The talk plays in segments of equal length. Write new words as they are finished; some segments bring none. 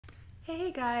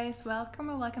Hey guys,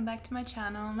 welcome or welcome back to my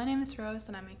channel. My name is Rose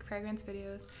and I make fragrance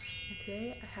videos, and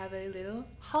today I have a little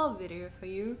haul video for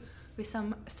you with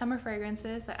some summer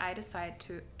fragrances that I decided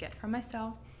to get for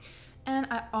myself. And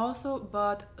I also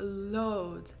bought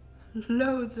loads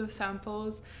of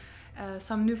samples,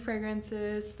 some new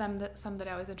fragrances, some that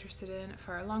I was interested in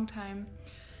for a long time.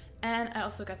 And I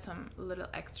also got some little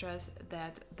extras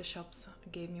that the shops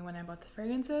gave me when I bought the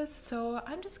fragrances. So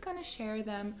I'm just gonna share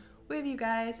them with you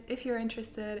guys if you're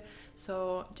interested,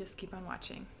 so just keep on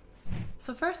watching.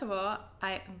 So first of all,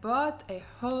 I bought a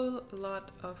whole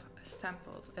lot of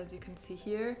samples, as you can see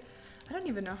here. I don't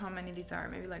even know how many these are,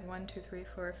 maybe like 1, 2, 3,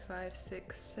 4, 5,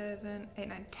 6, 7, 8,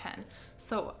 9, 10.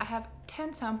 So I have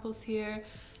 10 samples here,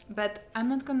 but I'm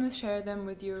not gonna share them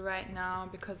with you right now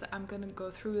because I'm gonna go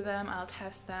through them, I'll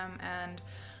test them, and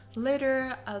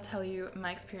later I'll tell you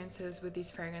my experiences with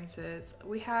these fragrances.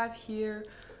 We have here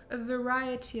a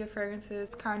variety of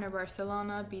fragrances: Carner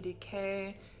Barcelona,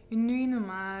 BDK, Une Nuit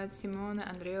Nomade, Simone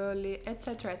Andreoli,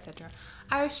 etc, etc.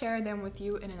 I'll share them with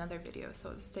you in another video,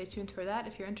 so stay tuned for that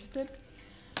if you're interested.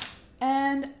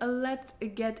 And let's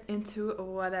get into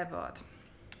what I bought.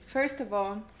 First of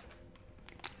all,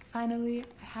 finally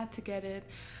I had to get it.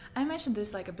 I mentioned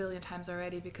this like a billion times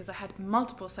already because I had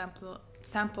multiple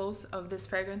samples of these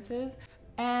fragrances,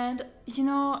 and you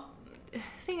know,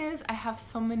 thing is, I have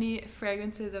so many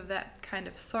fragrances of that kind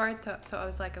of sort, so I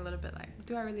was like a little bit like,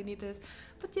 do I really need this?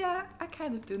 But yeah, I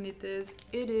kind of do need this.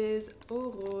 It is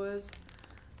Eau Rose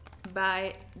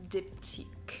by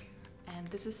Diptyque, and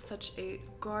this is such a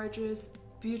gorgeous,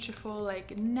 beautiful,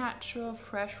 like natural,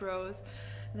 fresh rose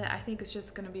that I think is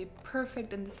just gonna be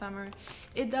perfect in the summer.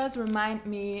 It does remind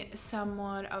me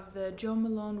somewhat of the Jo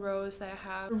Malone rose that I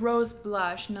have. Rose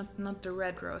blush, not the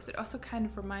red rose. It also kind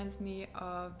of reminds me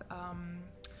of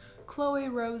Chloe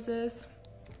roses,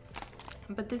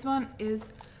 but this one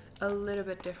is a little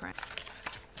bit different.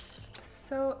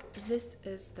 So this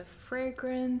is the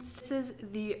fragrance. This is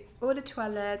the Eau de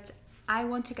Toilette. I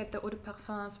want to get the Eau de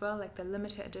Parfum as well, like the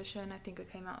limited edition. I think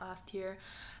it came out last year.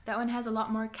 That one has a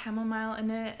lot more chamomile in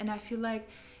it, and I feel like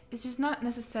it's just not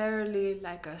necessarily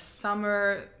like a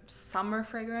summer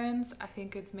fragrance. I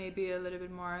think it's maybe a little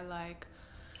bit more like,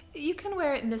 you can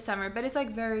wear it in the summer, but it's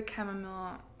like very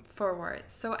chamomile forward.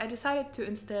 So I decided to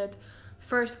instead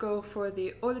first go for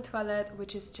the Eau de Toilette,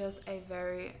 which is just a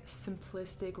very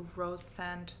simplistic rose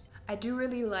scent. I do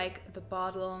really like the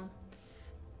bottle,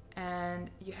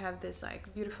 and you have this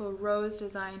like beautiful rose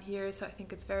design here, so I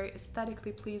think it's very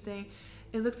aesthetically pleasing.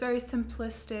 It looks very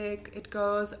simplistic. It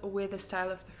goes with the style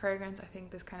of the fragrance. I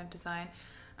think this kind of design,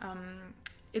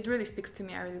 it really speaks to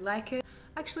me. I really like it.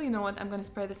 Actually, you know what? I'm gonna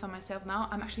spray this on myself now.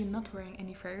 I'm actually not wearing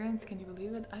any fragrance. Can you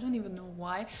believe it? I don't even know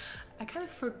why. I kind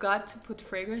of forgot to put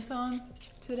fragrance on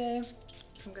today,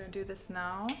 so I'm gonna do this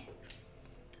now.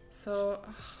 So,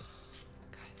 oh,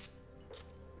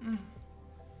 God.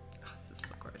 This is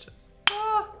so gorgeous.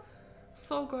 Oh,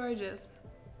 so gorgeous.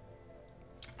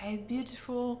 A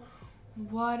beautiful,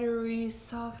 watery,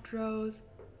 soft rose.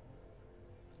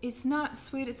 It's not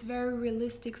sweet, it's very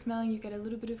realistic smelling. You get a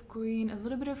little bit of green, a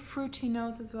little bit of fruity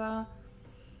notes as well.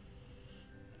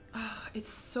 Oh, it's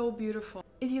so beautiful.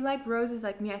 If you like roses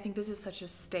like me, I think this is such a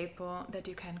staple that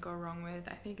you can't go wrong with.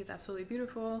 I think it's absolutely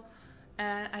beautiful,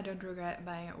 and I don't regret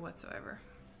buying it whatsoever.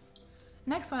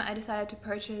 Next one I decided to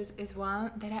purchase is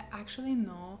one that I actually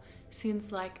know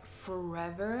since like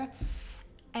forever,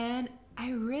 and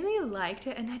I really liked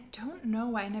it, and I don't know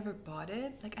why I never bought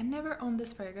it. Like, I never owned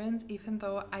this fragrance, even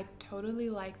though I totally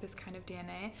like this kind of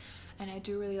DNA, and I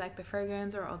do really like the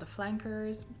fragrance or all the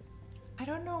flankers. I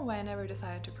don't know why I never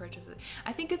decided to purchase it.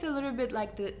 I think it's a little bit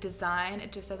like the design,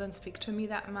 it just doesn't speak to me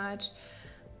that much.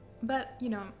 But, you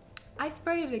know, I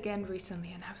sprayed it again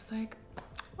recently, and I was like,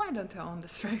 why don't I own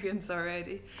this fragrance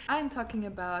already? I'm talking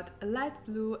about Light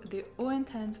Blue, the Eau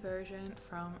Intense version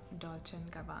from Dolce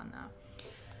Gabbana.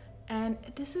 And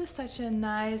this is such a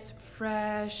nice,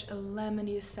 fresh,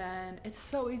 lemony scent. It's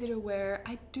so easy to wear.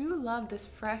 I do love this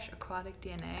fresh aquatic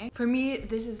DNA. For me,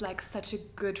 this is like such a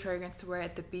good fragrance to wear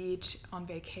at the beach, on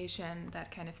vacation,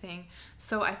 that kind of thing.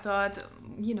 So I thought,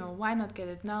 you know, why not get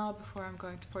it now before I'm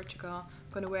going to Portugal?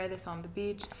 I'm gonna wear this on the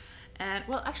beach. And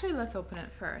well, actually, let's open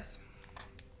it first.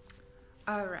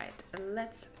 All right,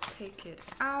 let's take it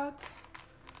out.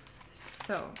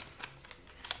 So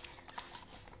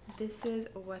this is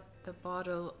what the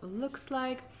bottle looks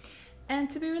like, and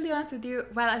to be really honest with you,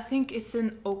 while I think it's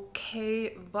an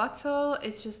okay bottle,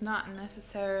 it's just not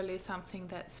necessarily something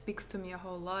that speaks to me a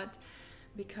whole lot,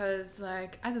 because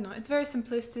like, I don't know, it's very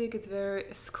simplistic, it's very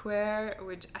square,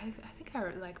 which I think I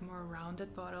like more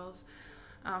rounded bottles.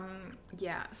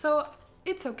 Yeah, so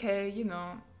it's okay, you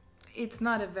know, it's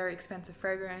not a very expensive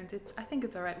fragrance. I think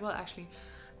it's alright. Well, actually,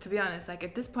 to be honest, like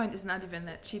at this point it's not even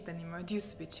that cheap anymore. It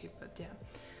used to be cheap, but yeah.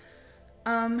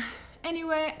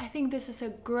 Anyway, I think this is a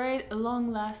great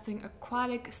long-lasting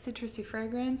aquatic citrusy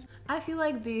fragrance. I feel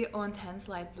like the Eau Intense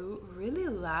Light Blue really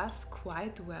lasts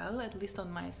quite well, at least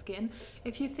on my skin.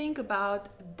 If you think about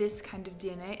this kind of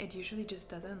DNA, it usually just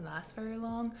doesn't last very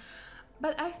long.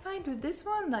 But I find with this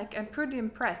one, like, I'm pretty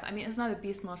impressed. I mean, it's not a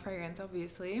beast mode fragrance,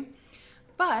 obviously,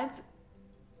 but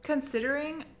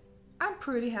considering, I'm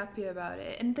pretty happy about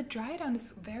it. And the dry down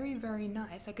is very, very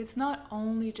nice. Like, it's not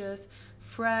only just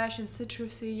fresh and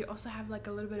citrusy, you also have like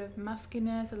a little bit of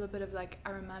muskiness, a little bit of like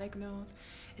aromatic notes.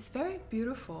 It's very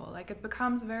beautiful. Like, it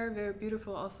becomes very, very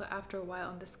beautiful also after a while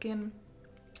on the skin.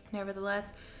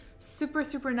 Nevertheless, super,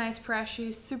 super nice,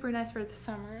 freshy, super nice for the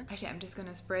summer. Actually, I'm just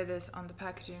gonna spray this on the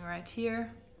packaging right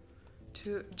here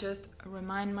to just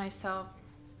remind myself.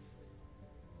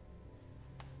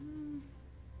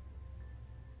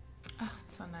 Oh,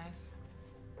 it's so nice.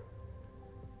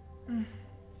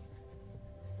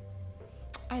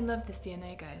 I love this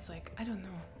DNA, guys. Like, I don't know,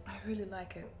 I really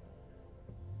like it.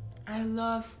 I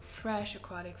love fresh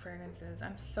aquatic fragrances.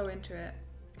 I'm so into it,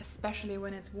 especially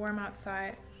when it's warm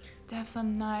outside. To have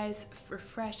some nice,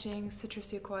 refreshing,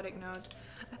 citrusy aquatic notes.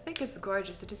 I think it's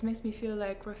gorgeous. It just makes me feel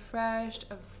like refreshed,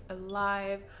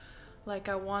 alive, like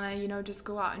I wanna, you know, just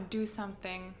go out and do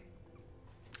something.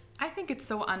 I think it's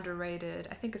so underrated.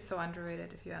 I think it's so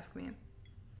underrated if you ask me.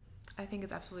 I think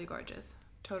it's absolutely gorgeous.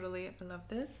 Totally love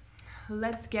this.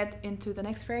 Let's get into the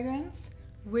next fragrance,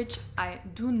 which I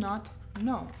do not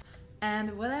know.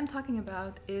 And what I'm talking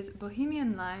about is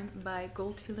Bohemian Lime by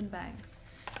Goldfield&Banks.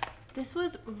 This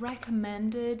was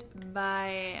recommended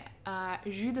by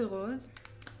Jus de Rose,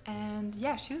 and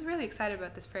yeah, she was really excited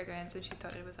about this fragrance and she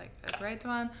thought it was like a great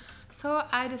one. So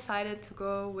I decided to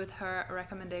go with her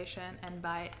recommendation and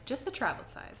buy just a travel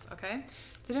size, okay?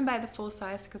 Didn't buy the full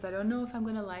size because I don't know if I'm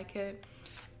gonna like it.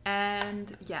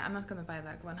 And yeah, I'm not gonna buy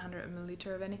like 100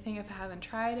 milliliter of anything if I haven't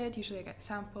tried it. Usually I get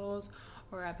samples,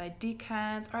 or I buy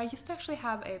decants, or I used to actually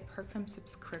have a perfume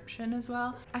subscription as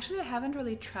well. Actually, I haven't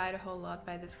really tried a whole lot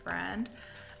by this brand,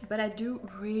 but I do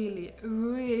really,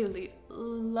 really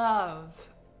love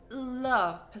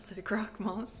Pacific Rock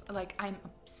Moss. Like, I'm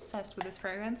obsessed with this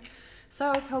fragrance. So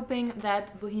I was hoping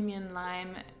that Bohemian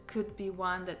Lime could be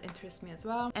one that interests me as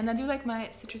well. And I do like my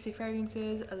citrusy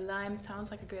fragrances. A lime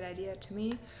sounds like a good idea to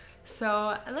me.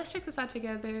 So let's check this out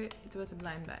together. It was a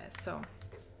blind buy. So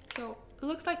it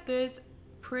looks like this.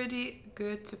 Pretty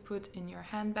good to put in your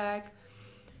handbag.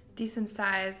 Decent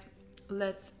size.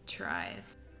 Let's try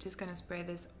it. Just gonna spray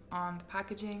this on the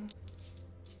packaging.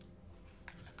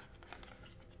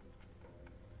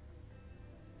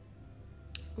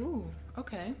 Ooh,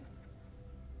 okay.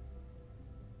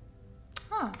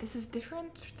 Oh, this is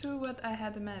different to what I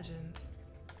had imagined.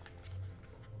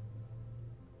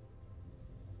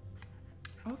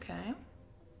 Okay.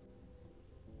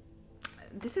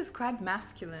 This is quite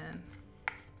masculine.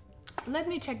 Let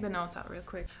me check the notes out real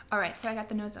quick. Alright, so I got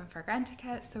the notes on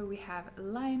Fragrantica. So we have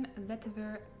lime,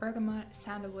 vetiver, bergamot,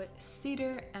 sandalwood,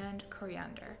 cedar, and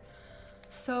coriander.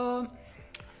 So,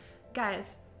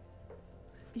 guys,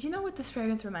 you know what this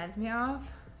fragrance reminds me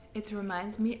of? It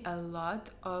reminds me a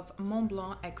lot of Mont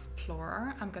Blanc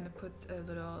Explorer. I'm gonna put a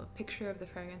little picture of the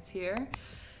fragrance here.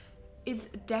 It's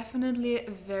definitely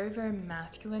very, very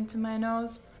masculine to my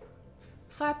nose.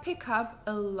 So I pick up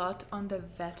a lot on the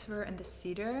vetiver and the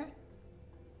cedar.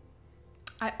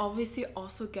 I obviously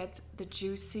also get the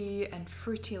juicy and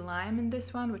fruity lime in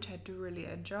this one, which I do really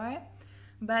enjoy.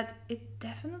 But it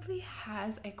definitely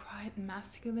has a quite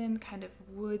masculine, kind of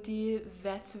woody,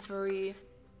 vetiver-y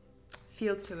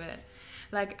feel to it.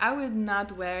 Like, I would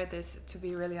not wear this, to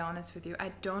be really honest with you.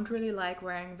 I don't really like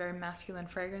wearing very masculine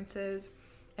fragrances.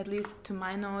 At least to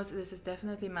my nose, this is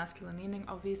definitely masculine leaning.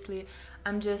 Obviously,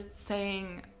 I'm just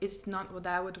saying it's not what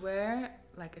I would wear.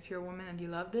 Like, if you're a woman and you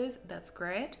love this, that's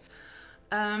great.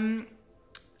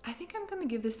 I think I'm gonna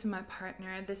give this to my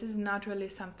partner. This is not really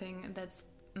something that's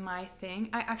my thing.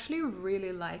 I actually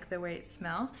really like the way it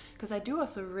smells, because I do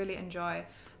also really enjoy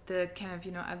the kind of,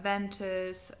 you know,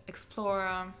 Aventus,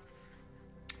 Explorer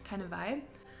kind of vibe.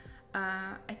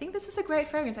 I think this is a great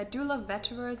fragrance. I do love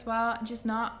vetiver as well, just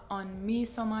not on me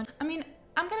so much. I mean,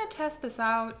 I'm gonna test this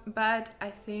out, but I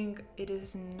think it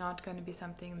is not gonna be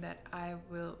something that I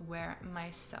will wear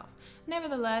myself.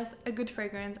 Nevertheless, a good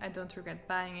fragrance. I don't regret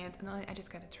buying it, and I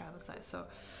just got a travel size, so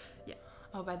yeah.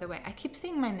 Oh, by the way, I keep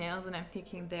seeing my nails and I'm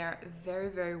thinking they're very,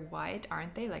 very white,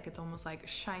 aren't they? Like, it's almost like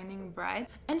shining bright.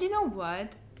 And you know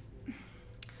what?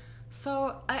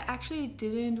 So I actually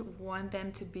didn't want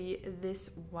them to be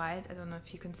this white. I don't know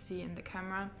if you can see in the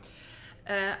camera.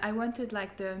 I wanted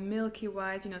like the milky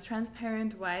white, you know,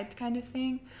 transparent white kind of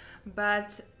thing.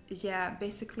 But yeah,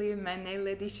 basically my nail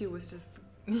lady, she was just,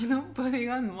 you know, putting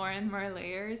on more and more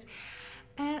layers.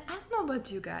 And I don't know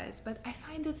about you guys, but I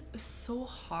find it so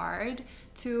hard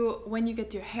to, when you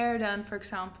get your hair done, for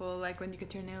example, like when you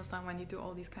get your nails done, when you do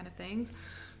all these kind of things,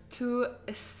 to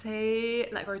say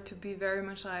like, or to be very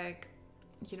much like,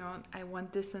 you know, I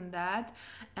want this and that,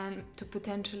 and to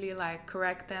potentially like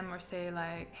correct them or say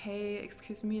like, hey,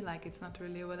 excuse me, like it's not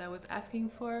really what I was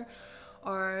asking for,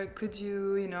 or could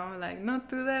you, you know, like not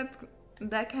do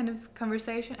that kind of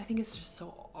conversation. I think it's just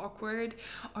so awkward.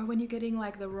 Or when you're getting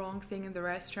like the wrong thing in the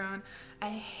restaurant, I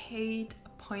hate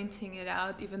pointing it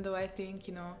out, even though I think,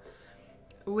 you know,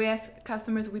 we as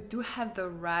customers, we do have the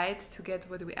right to get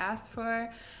what we asked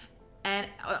for. And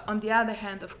on the other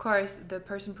hand, of course, the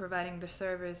person providing the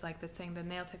service, like let's say the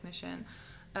nail technician,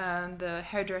 the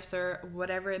hairdresser,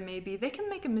 whatever it may be, they can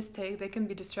make a mistake, they can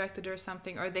be distracted or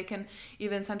something, or they can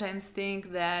even sometimes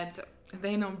think that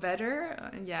they know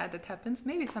better. Yeah, that happens.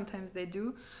 Maybe sometimes they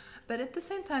do, but at the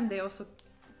same time,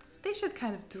 they should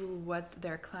kind of do what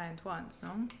their client wants,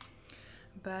 no?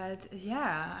 But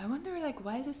yeah, I wonder like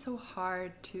why is it so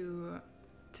hard to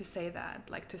say that,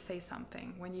 like to say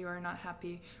something when you are not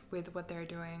happy with what they're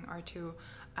doing, or to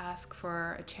ask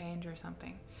for a change or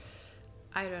something.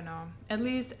 I don't know. At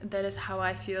least that is how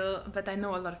I feel, but I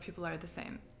know a lot of people are the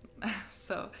same.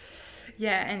 So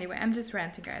yeah, anyway, I'm just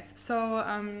ranting, guys. So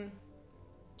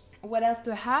what else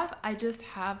do I have? I just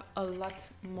have a lot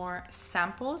more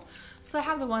samples. So I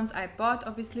have the ones I bought,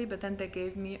 obviously, but then they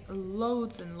gave me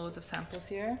loads and loads of samples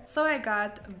here. So I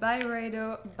got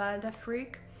Byredo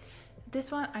Balda-Freak. This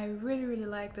one, I really, really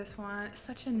like this one. It's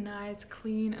such a nice,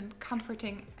 clean, and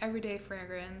comforting everyday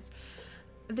fragrance.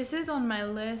 This is on my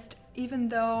list, even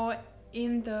though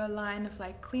in the line of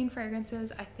like clean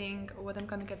fragrances, I think what I'm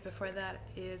gonna get before that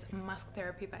is Musk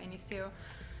Therapy by Initio.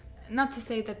 Not to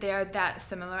say that they are that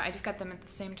similar, I just got them at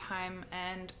the same time,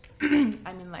 and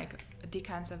I mean like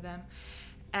decants of them.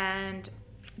 And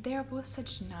they are both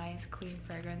such nice, clean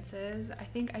fragrances. I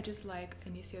think I just like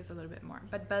Initio's a little bit more.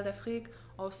 But Balda-Freak,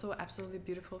 also absolutely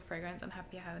beautiful fragrance. I'm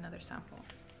happy I have another sample.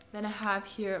 Then I have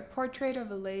here Portrait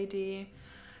of a Lady.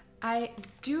 I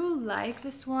do like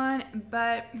this one,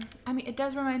 but I mean, it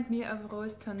does remind me of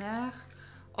Rose Tonnerre,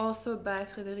 also by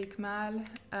Frederic Malle.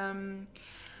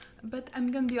 But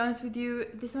I'm gonna be honest with you,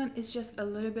 this one is just a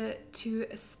little bit too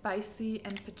spicy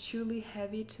and patchouli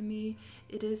heavy to me.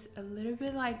 It is a little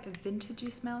bit like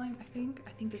vintagey smelling, I think.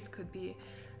 I think this could be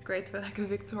great for like a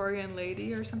Victorian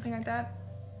lady or something like that.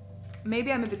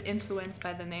 Maybe I'm a bit influenced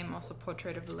by the name also,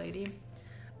 Portrait of a Lady.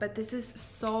 But this is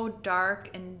so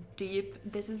dark and deep.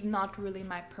 This is not really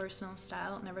my personal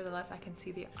style. Nevertheless, I can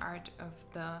see the art of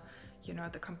the, you know,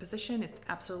 the composition. It's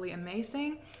absolutely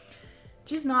amazing.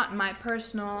 Just not my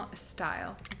personal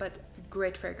style, but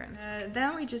great fragrance.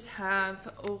 Then we just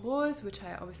have Eau Rose, which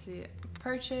I obviously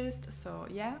purchased, so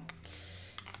yeah.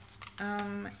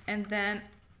 And then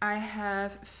I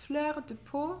have Fleur de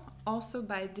Peau, also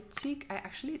by Diptyque. I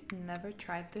actually never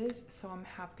tried this, so I'm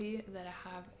happy that I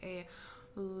have a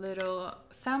little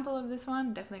sample of this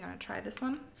one. Definitely gonna try this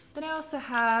one. Then I also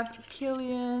have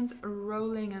Kilian's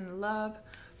Rolling in Love,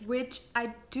 which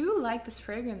I do like this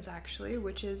fragrance actually,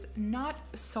 which is not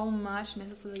so much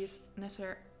necessarily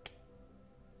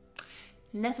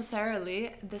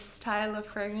the style of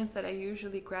fragrance that I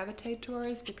usually gravitate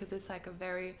towards, because it's like a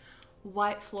very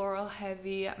white floral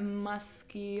heavy,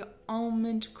 musky,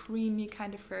 almond creamy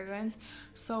kind of fragrance.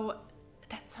 So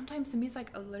that sometimes to me is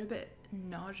like a little bit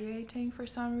nauseating for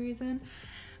some reason.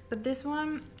 But this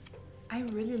one, I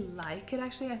really like it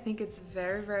actually. I think it's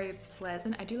very, very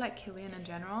pleasant. I do like Kilian in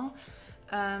general.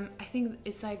 I think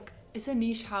it's like, it's a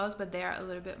niche house, but they are a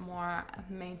little bit more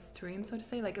mainstream, so to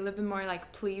say, like a little bit more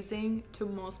like pleasing to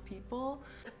most people.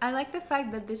 I like the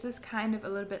fact that this is kind of a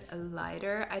little bit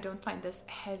lighter. I don't find this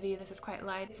heavy. This is quite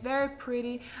light. It's very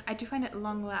pretty. I do find it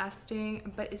long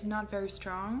lasting, but it's not very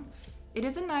strong. It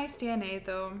is a nice DNA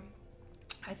though.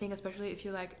 I think especially if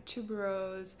you like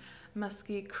tuberose,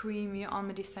 musky, creamy,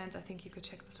 almondy scents, I think you could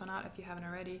check this one out if you haven't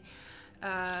already.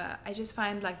 I just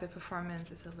find like the performance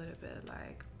is a little bit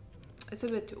like, it's a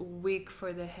bit weak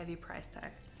for the heavy price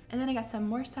tag. And then I got some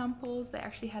more samples. They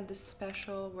actually had this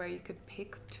special where you could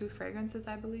pick 2 fragrances,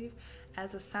 I believe,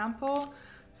 as a sample.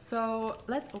 So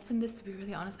let's open this. To be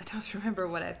really honest, I don't remember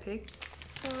what I picked.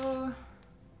 So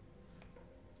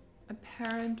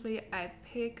apparently I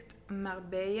picked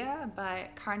Marbella by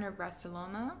Carner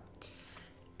Barcelona,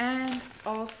 and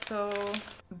also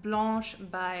Blanche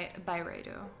by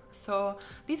Byredo. So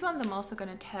these ones I'm also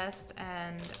gonna test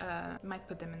and might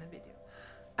put them in the video.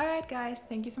 Alright guys,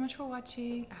 thank you so much for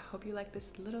watching. I hope you like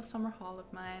this little summer haul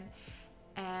of mine.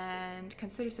 And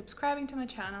consider subscribing to my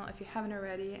channel if you haven't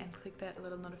already, and click that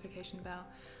little notification bell.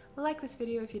 Like this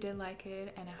video if you did like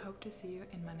it, and I hope to see you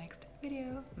in my next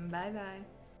video. Bye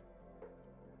bye.